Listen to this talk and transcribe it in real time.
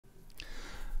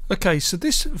Okay, so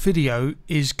this video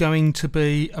is going to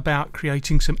be about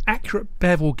creating some accurate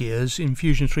bevel gears in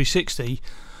Fusion 360,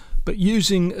 but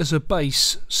using as a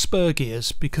base Spur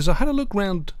Gears, because I had a look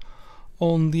around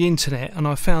on the internet and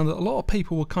I found that a lot of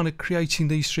people were kind of creating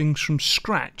these things from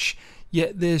scratch,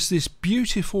 yet there's this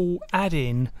beautiful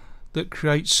add-in that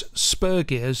creates Spur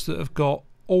Gears that have got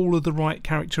all of the right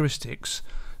characteristics.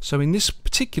 So in this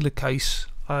particular case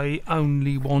I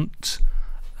only want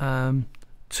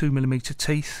 2mm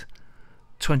teeth.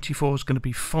 24 is going to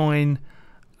be fine.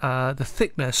 The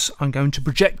thickness I'm going to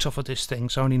project off of this thing,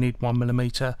 so I only need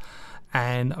 1mm,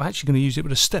 and I'm actually going to use it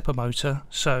with a stepper motor,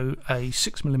 so a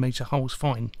 6mm hole is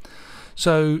fine.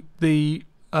 So the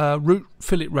root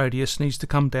fillet radius needs to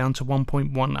come down to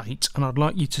 1.18, and I'd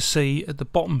like you to see at the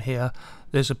bottom here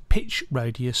there's a pitch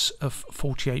radius of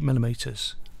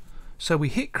 48mm. So we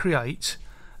hit create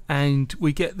and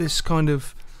we get this kind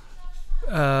of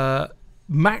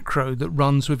macro that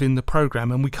runs within the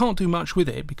program, and we can't do much with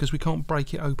it because we can't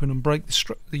break it open and break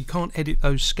the you can't edit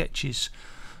those sketches.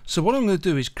 So what I'm going to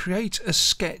do is create a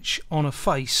sketch on a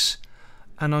face,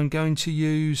 and I'm going to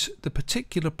use the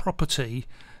particular property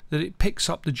that it picks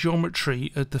up the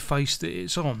geometry of the face that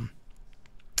it's on.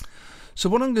 So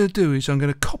what I'm going to do is I'm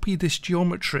going to copy this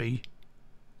geometry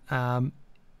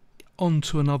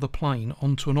onto another plane,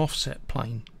 onto an offset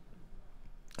plane,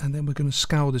 and then we're going to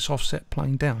scale this offset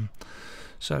plane down.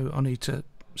 So I need to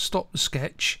stop the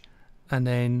sketch, and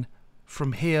then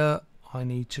from here I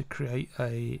need to create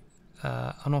a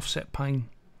an offset plane,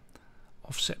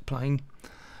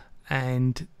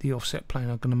 and the offset plane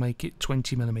I'm going to make it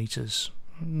 20mm.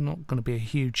 Not going to be a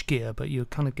huge gear, but you'll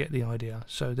kind of get the idea.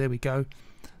 So there we go.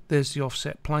 There's the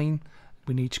offset plane.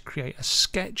 We need to create a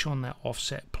sketch on that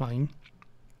offset plane,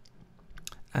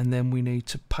 and then we need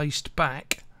to paste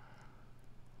back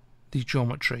the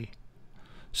geometry.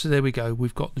 So there we go,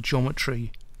 we've got the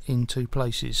geometry in two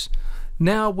places.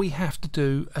 Now we have to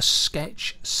do a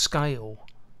sketch scale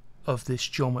of this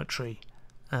geometry,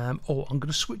 or I'm going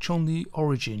to switch on the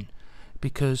origin,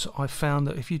 because I found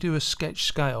that if you do a sketch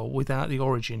scale without the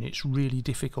origin it's really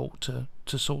difficult to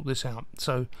sort this out.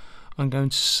 So I'm going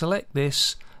to select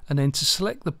this, and then to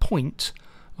select the point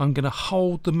I'm going to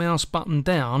hold the mouse button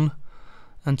down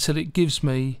until it gives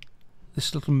me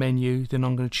this little menu. Then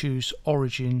I'm going to choose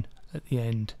origin at the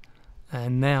end,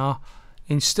 and now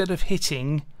instead of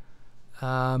hitting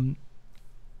the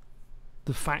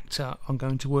factor I'm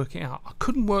going to work it out. I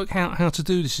couldn't work out how to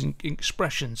do this in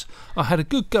expressions. I had a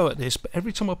good go at this, but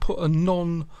every time I put a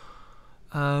non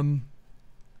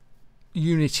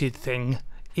united thing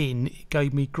in, it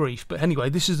gave me grief. But anyway,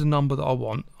 this is the number that I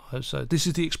want. So this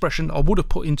is the expression I would have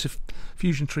put into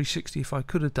Fusion 360 if I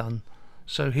could have done.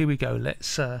 So here we go.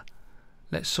 Let's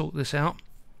sort this out.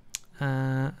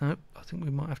 I think we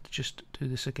might have to just do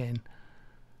this again.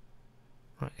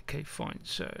 Right, okay, fine.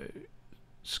 So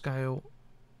scale,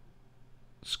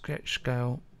 sketch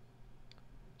scale,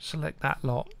 select that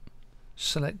lot,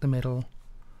 select the middle,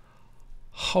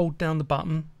 hold down the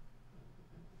button,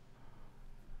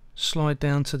 slide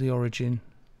down to the origin,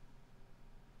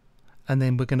 and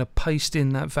then we're going to paste in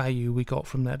that value we got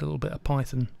from that little bit of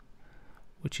Python,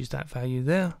 which is that value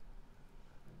there.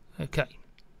 Okay.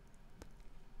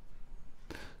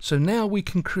 So now we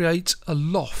can create a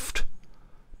loft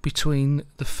between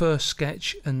the first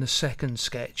sketch and the second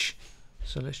sketch.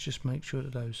 So let's just make sure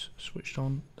that those are switched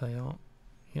on. They are.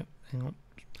 Yep, hang on.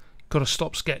 Got to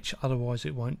stop sketch, otherwise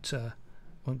it won't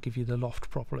give you the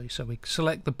loft properly. So we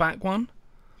select the back one,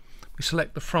 we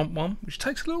select the front one, which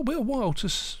takes a little bit of a while to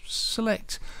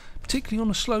select, particularly on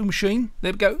a slow machine.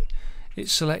 There we go.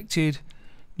 It's selected,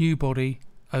 new body,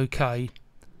 OK,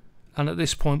 and at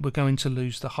this point we're going to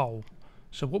lose the hole.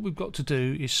 So what we've got to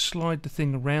do is slide the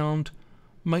thing around,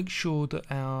 make sure that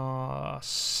our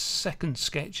second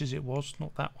sketch, as it was,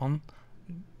 not that one,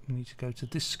 we need to go to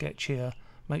this sketch here,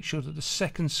 make sure that the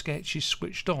second sketch is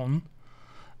switched on,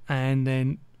 and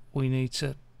then we need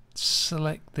to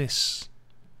select this.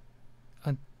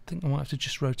 I think I might have to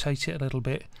just rotate it a little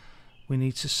bit. We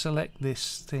need to select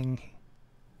this thing,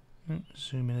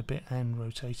 zoom in a bit and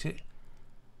rotate it.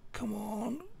 Come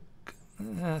on,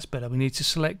 that's better. We need to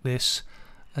select this,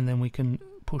 and then we can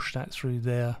push that through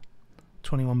there,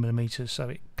 21mm, so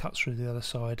it cuts through the other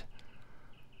side.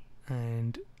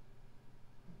 And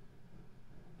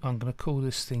I'm going to call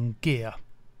this thing gear.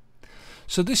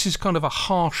 So this is kind of a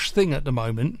harsh thing at the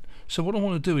moment, so what I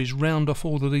want to do is round off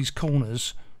all of these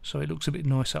corners so it looks a bit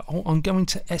nicer. I'm going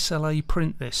to SLA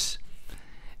print this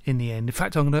in the end. In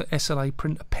fact, I'm going to SLA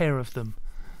print a pair of them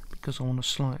because I want a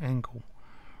slight angle.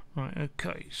 Right,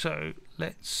 okay, so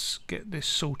let's get this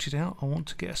sorted out. I want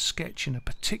to get a sketch in a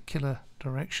particular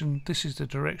direction. This is the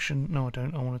direction. No, I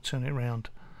don't. I want to turn it around.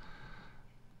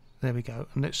 There we go.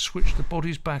 And let's switch the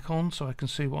bodies back on so I can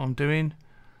see what I'm doing.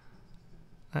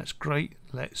 That's great.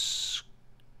 Let's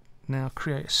now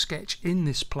create a sketch in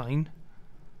this plane.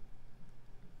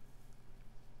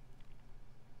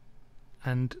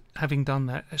 And having done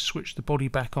that, let's switch the body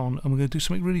back on, and we're going to do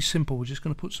something really simple. We're just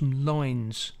going to put some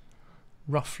lines,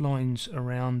 rough lines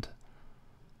around.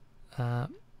 There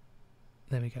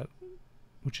we go.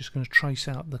 We're just going to trace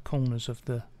out the corners of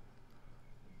the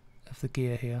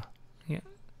gear here. Yeah.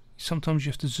 Sometimes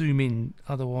you have to zoom in,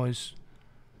 otherwise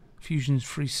Fusion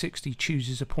 360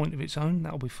 chooses a point of its own.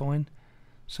 That'll be fine.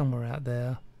 Somewhere out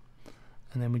there,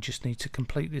 and then we just need to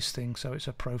complete this thing so it's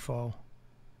a profile,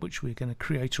 which we're going to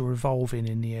create a revolve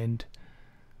in the end.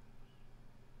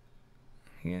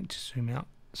 Yeah, just zoom out.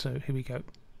 So here we go.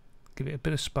 Give it a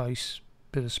bit of space,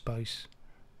 bit of space,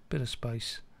 bit of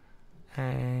space,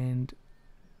 and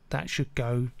that should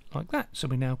go like that. So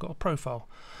we now got a profile.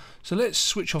 So let's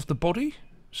switch off the body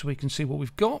so we can see what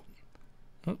we've got.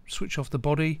 Oh, switch off the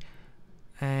body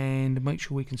and make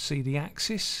sure we can see the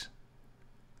axis.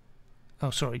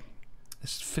 Oh, sorry.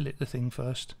 Let's fillet the thing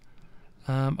first.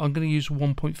 I'm going to use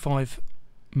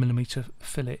 1.5mm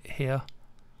fillet here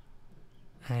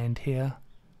and here.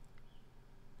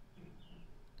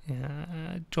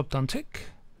 Job done, tick.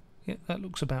 Yeah, that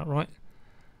looks about right.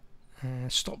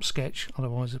 Stop sketch,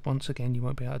 otherwise once again you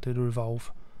won't be able to do the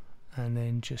revolve. And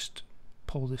then just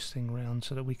pull this thing around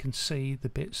so that we can see the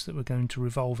bits that we're going to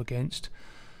revolve against.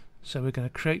 So we're going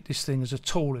to create this thing as a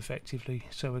tool effectively.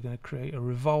 So we're going to create a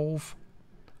revolve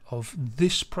of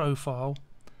this profile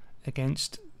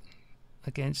against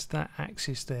that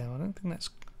axis there. I don't think that's,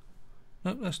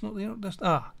 no, that's not the, that's,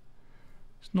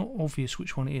 it's not obvious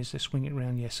which one it is. Let's swing it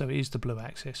around. Yes, so it is the blue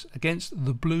axis. Against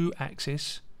the blue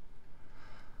axis,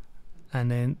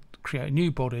 and then create a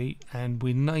new body, and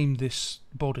we name this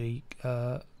body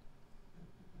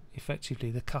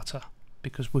effectively the cutter,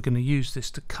 because we're going to use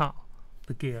this to cut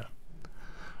the gear.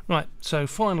 Right, so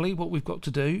finally what we've got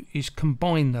to do is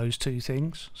combine those two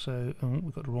things. So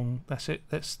we've got the wrong, that's it,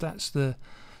 that's the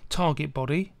target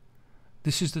body,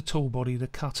 this is the tool body, the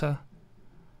cutter,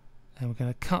 and we're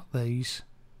going to cut these.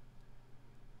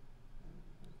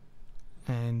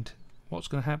 And what's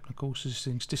going to happen, of course, is this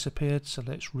thing's disappeared, so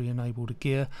let's re-enable the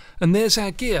gear, and there's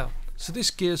our gear. So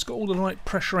this gear's got all the right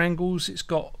pressure angles, it's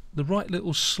got the right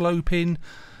little slope in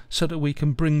so that we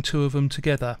can bring two of them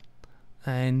together,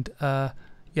 and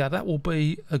yeah, that will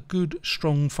be a good,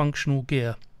 strong, functional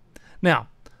gear. Now,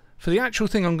 for the actual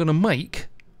thing I'm going to make,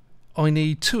 I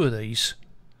need two of these.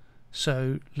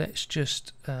 So let's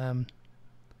just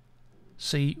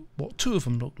see what two of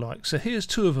them look like. So here's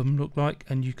two of them look like,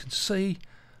 and you can see,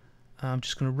 I'm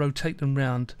just going to rotate them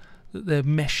round, that they're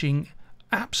meshing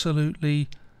absolutely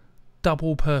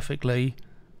double perfectly.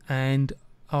 And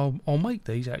I'll make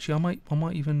these actually. I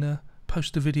might even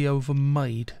post a video of them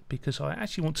made, because I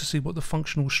actually want to see what the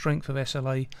functional strength of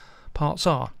SLA parts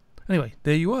are. Anyway,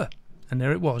 there you were, and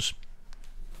there it was.